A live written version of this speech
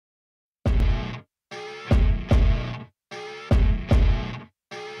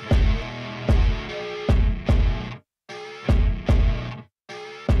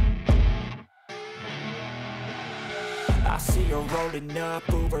rolling up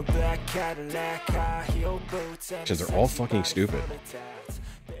Uber black Cadillac, high heel boots, and They're all fucking stupid.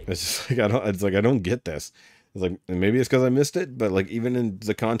 It's just like I don't get this. It's like, maybe it's because I missed it, but like even in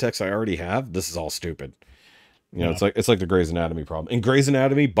the context I already have, this is all stupid. You know, it's like the Grey's Anatomy problem. And Grey's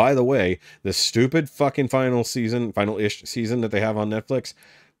Anatomy, by the way, the stupid fucking final-ish season that they have on Netflix,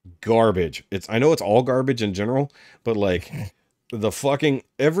 garbage. I know it's all garbage in general, but like the fucking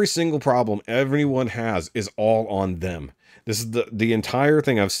every single problem everyone has is all on them. This is the entire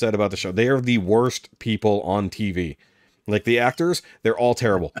thing I've said about the show. They are the worst people on TV. Like the actors, they're all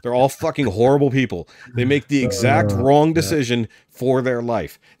terrible. They're all fucking horrible people. They make the exact wrong decision for their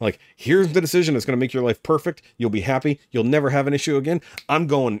life. Like, here's the decision that's going to make your life perfect. You'll be happy. You'll never have an issue again. I'm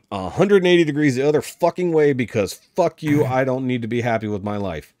going 180 degrees the other fucking way because fuck you. I don't need to be happy with my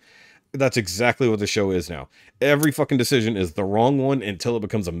life. That's exactly what the show is now. Every fucking decision is the wrong one until it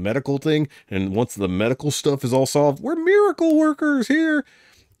becomes a medical thing. And once the medical stuff is all solved, we're miracle workers here.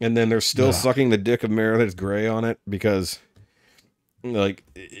 And then they're still sucking the dick of Meredith Grey on it because, like,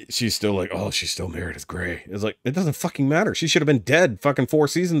 she's still like, oh, she's still Meredith Grey. It's like, it doesn't fucking matter. She should have been dead fucking 4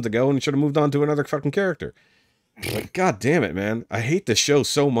 seasons ago and should have moved on to another fucking character. Like, god damn it, man. I hate this show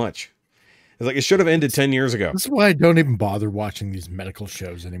so much. It's like, it should have ended 10 years ago. That's why I don't even bother watching these medical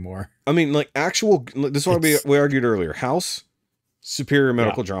shows anymore. I mean, like, this is what we argued earlier. House, superior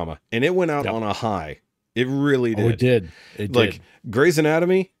medical drama. And it went out on a high. It really did. Oh, it did. It like, did. Grey's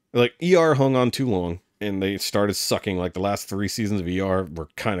Anatomy, like, ER hung on too long, and they started sucking. Like, the last 3 seasons of ER were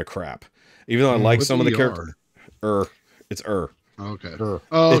kind of crap. Even though I like some of the characters. It's Okay.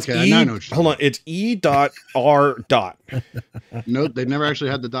 Oh, it's okay. I know hold on. It's E.R. No, they never actually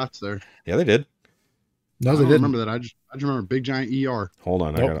had the dots there. Yeah, they did. No, I they don't didn't. remember that. I just remember big giant ER. Hold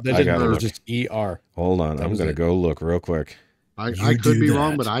on. Nope, I got it was look. just ER. Hold on. I'm going to go look real quick. I could be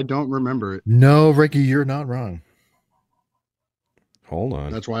wrong, but I don't remember it. No, Ricky, you're not wrong. Hold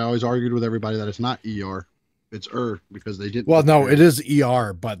on. That's why I always argued with everybody that it's not ER. It's because they didn't. Well, no, it is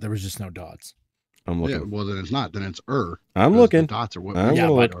ER, but there was just no dots. I'm looking. Yeah, well, then it's not. Then it's I'm looking. The dots are what. I'm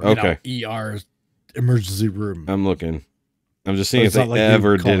gonna look. Okay. ER is emergency room. I'm looking. I'm just seeing if it's they not like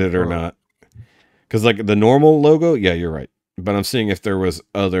ever you call did it it or not. Because like the normal logo, yeah, you're right. But I'm seeing if there was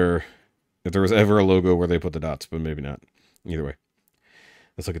ever a logo where they put the dots, but maybe not. Either way.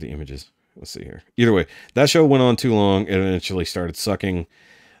 Let's look at the images. Let's see here. Either way, that show went on too long. It eventually started sucking.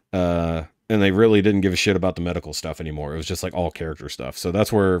 And they really didn't give a shit about the medical stuff anymore. It was just like all character stuff. So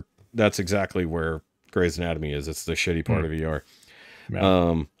that's exactly where Grey's Anatomy is. It's the shitty part of ER.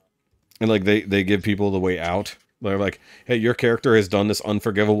 Yeah. And like they give people the way out. They're like, hey, your character has done this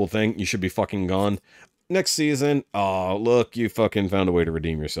unforgivable thing. You should be fucking gone. Next season, oh, look, you fucking found a way to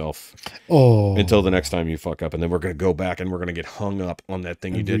redeem yourself. Oh. Until the next time you fuck up. And then we're going to go back and we're going to get hung up on that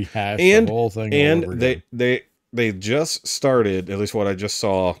thing you did. And the whole thing and they just started, at least what I just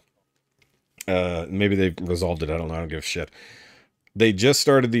saw, maybe they resolved it. I don't know. I don't give a shit. They just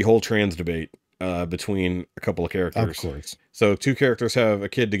started the whole trans debate between a couple of characters. Of course. So 2 characters have a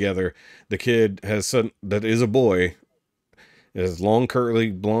kid together. The kid that is a boy. His long curly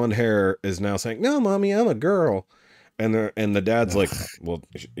blonde hair is now saying, "No, mommy, I'm a girl," and the dad's like, "Well,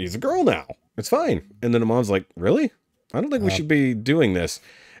 he's a girl now. It's fine." And then the mom's like, "Really? I don't think we should be doing this."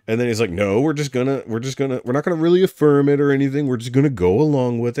 And then he's like, "No, we're not gonna really affirm it or anything. We're just gonna go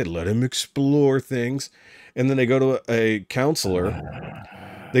along with it. Let him explore things." And then they go to a counselor.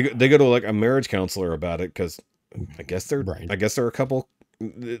 They go to like a marriage counselor about it because I guess they're a couple.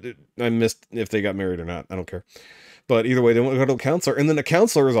 I missed if they got married or not. I don't care. But either way, they want to go to a counselor, and then the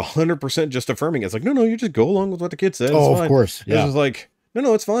counselor is 100% just affirming. It's like, no, you just go along with what the kid says. Oh, it's fine. Of course. Yeah. It's like,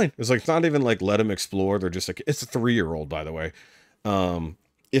 no, it's fine. It's like, it's not even like, let him explore. They're just like, it's a 3-year-old, by the way.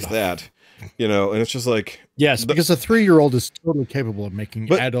 If that, and it's just like. Yes, because a 3-year-old is totally capable of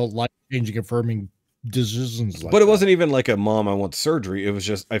making adult life-changing, affirming decisions. But it wasn't even like a mom, I want surgery. It was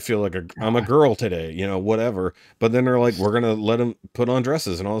just, I feel like I'm a girl today, whatever. But then they're like, we're going to let him put on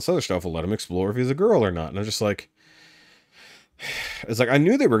dresses and all this other stuff. We'll let him explore if he's a girl or not. And I'm just like, it's like, I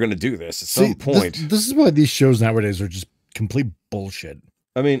knew they were going to do this at some point. This is why these shows nowadays are just complete bullshit.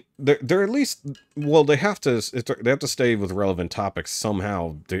 I mean, they're at least, well, they have to stay with relevant topics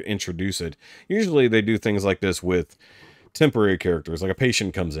somehow to introduce it. Usually they do things like this with temporary characters, like a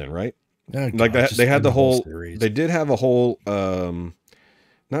patient comes in, right? Oh, God, like they had the whole, series. They did have a whole, not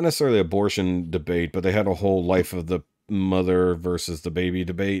necessarily abortion debate, but they had a whole life of the mother versus the baby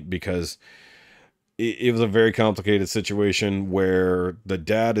debate because it was a very complicated situation where the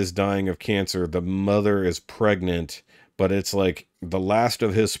dad is dying of cancer. The mother is pregnant, but it's like the last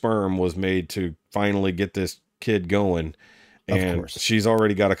of his sperm was made to finally get this kid going. And she's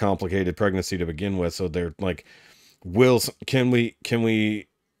already got a complicated pregnancy to begin with. So they're like, can we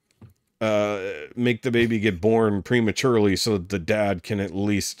make the baby get born prematurely so that the dad can at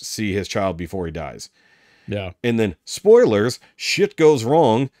least see his child before he dies? Yeah. And then, spoilers, shit goes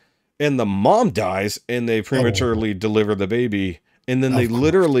wrong, and the mom dies, and they prematurely deliver the baby, and then they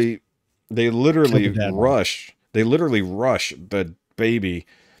literally rush the baby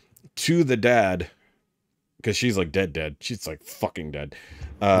to the dad, because she's like dead. She's like fucking dead.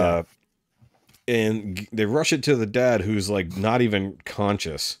 And they rush it to the dad, who's like not even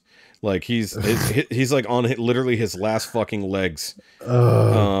conscious. Like he's like on literally his last fucking legs.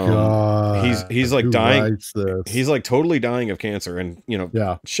 God. He's like dying. He's like totally dying of cancer, and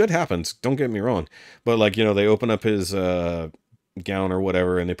shit happens. Don't get me wrong, but like they open up his gown or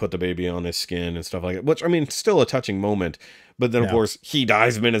whatever, and they put the baby on his skin and stuff like that. Which I mean, still a touching moment. But then of course he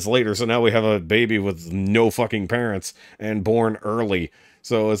dies minutes later, so now we have a baby with no fucking parents and born early.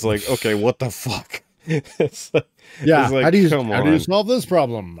 So it's like, okay, what the fuck? It's like, how do you solve this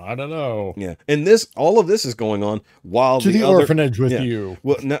problem? I don't know. Yeah, and all of this is going on while the orphanage with you.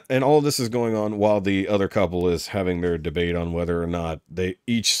 Well, and all of this is going on while the other couple is having their debate on whether or not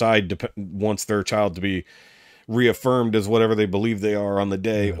each side wants their child to be reaffirmed as whatever they believe they are on the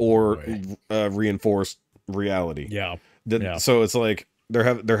day, or reinforced reality. So it's like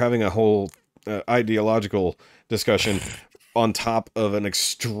they're having a whole ideological discussion on top of an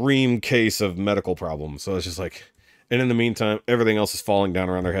extreme case of medical problems. So it's just like, and in the meantime, everything else is falling down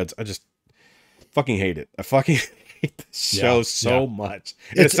around their heads. I just fucking hate it. I fucking hate this show so much.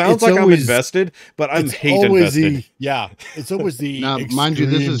 It sounds like I'm invested, but I'm invested. It's always the now, mind you,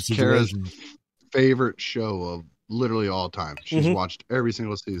 this is Kara's favorite show of literally all time. She's watched every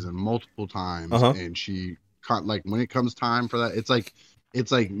single season multiple times, and she can't, like, when it comes time for that, it's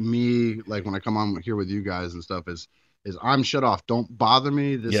like me, like when I come on here with you guys and stuff, is I'm shut off. Don't bother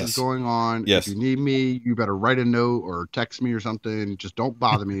me. This is going on. If you need me, you better write a note or text me or something. Just don't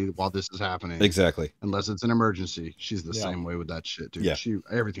bother me while this is happening. Exactly. Unless it's an emergency. She's the same way with that shit, dude.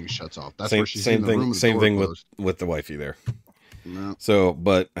 Everything shuts off. That's same, where she's same in the thing. room Same thing with the wifey there. No. So,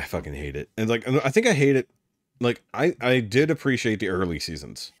 but I fucking hate it. And like, I think I hate it. Like, I did appreciate the early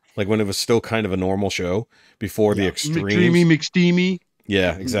seasons, like when it was still kind of a normal show before the extremes. McDreamy, McSteamy.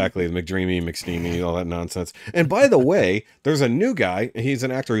 Yeah, exactly. The McDreamy, McSteamy, all that nonsense. And by the way, there's a new guy. He's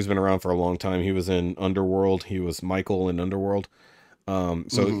an actor who's been around for a long time. He was in Underworld. He was Michael in Underworld.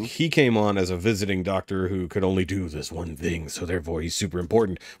 So he came on as a visiting doctor who could only do this one thing. So therefore, he's super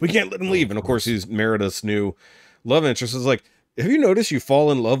important. We can't let him leave. And of course, he's Merida's new love interest. Is like, have you noticed you fall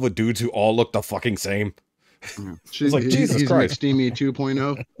in love with dudes who all look the fucking same? It's like, Jesus Christ. McSteamy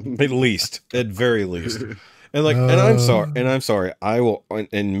 2.0. At least, at very least. And like, and I'm sorry. I will,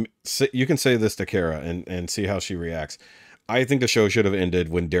 and you can say this to Kara and see how she reacts. I think the show should have ended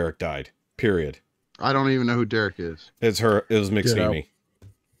when Derek died. Period. I don't even know who Derek is. It's her. It was McSteamy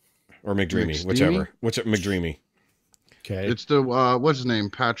or McDreamy, whichever. McDreamy. Okay. It's the what's his name?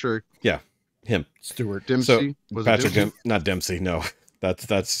 Patrick. Yeah, him. Stuart Dempsey. So, Patrick not Dempsey. No,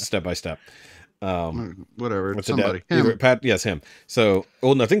 that's Step by Step. Whatever. What's somebody. Him. Yes, him. So,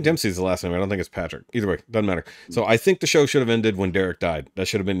 I think Dempsey's the last name. I don't think it's Patrick. Either way, doesn't matter. So I think the show should have ended when Derek died. That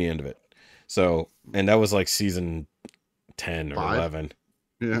should have been the end of it. So, and that was like season 10 or 11.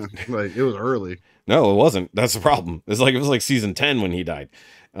 Yeah, like it was early. No, it wasn't. That's the problem. It was like season 10 when he died.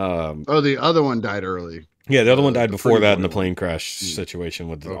 The other one died early. Yeah, the other one died before that in the plane crash situation.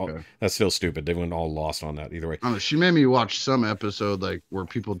 That's still stupid. They went all lost on that. Either way, I don't know, she made me watch some episode like where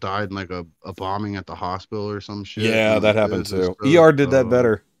people died in like a bombing at the hospital or some shit. Yeah, that happened too. ER did that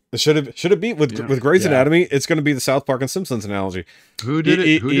better. It should have been with Grey's Anatomy. It's going to be the South Park and Simpsons analogy. Who did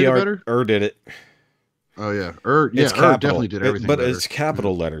it? Who did it better? Did it. Oh yeah, definitely did everything. But better. It's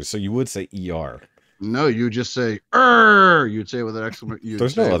capital letters, so you would say ER. No, you just say You'd say it with an exclamation.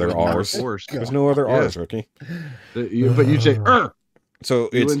 There's no other R's. There's no other R's, Rookie. But you'd say So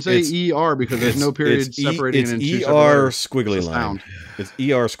you wouldn't say ER because there's no period separating it into ER squiggly line. It's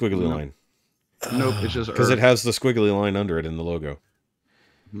ER squiggly line. Nope, it's just because it has the squiggly line under it in the logo.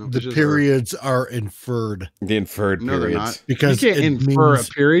 Nope, the periods are inferred. The inferred periods. They're not. Because you can't infer a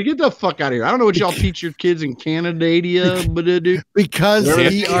period. Get the fuck out of here. I don't know what y'all teach your kids in Canada, but because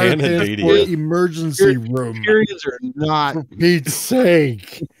we are for emergency room. Periods are not. For Pete's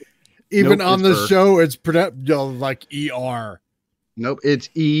sake. Even on the show, it's like ER. Nope, it's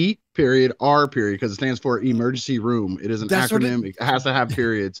E period R period because it stands for emergency room. It is an acronym. It has to have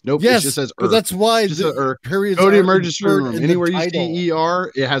periods. Nope, yes, it just says but that's why the periods go to emergency room. Anywhere you see ER,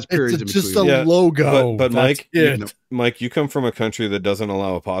 it has periods. It's just a logo. But Mike, you come from a country that doesn't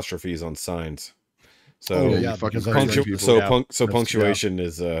allow apostrophes on signs. So punctuation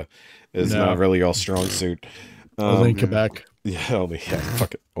is not really your strong suit. Only in Quebec. Yeah, only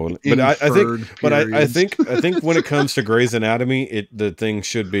fuck it. But I think when it comes to Grey's Anatomy, the thing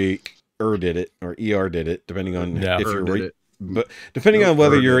should be did it or did it, depending on if you're right. But depending on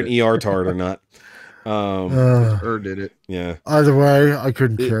whether you're an ER tard or not. Did it. Yeah. Either way, I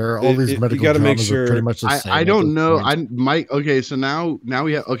couldn't care. All these medical dramas make sure, are pretty much the same. I don't know. Okay, so now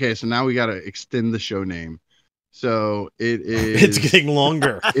we got to extend the show name. So it is. It's getting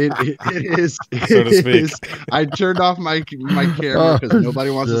longer. It is, so to speak. I turned off my camera because nobody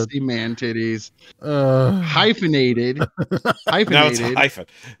wants to see man titties. Hyphenated. Now it's hyphen.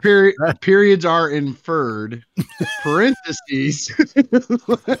 Periods are inferred. Parentheses.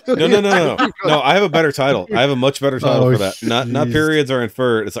 No. I have a better title. I have a much better title for that. Not periods are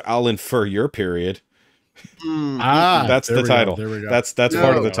inferred. It's like, I'll infer your period. That's the title. That's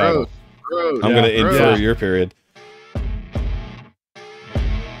part of the title. I'm going to infer your period.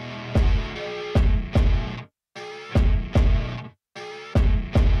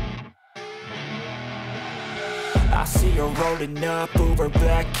 I see her rolling up, Uber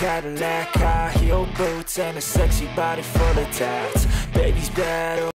black Cadillac, high heel boots and a sexy body full of tats. Baby's bad.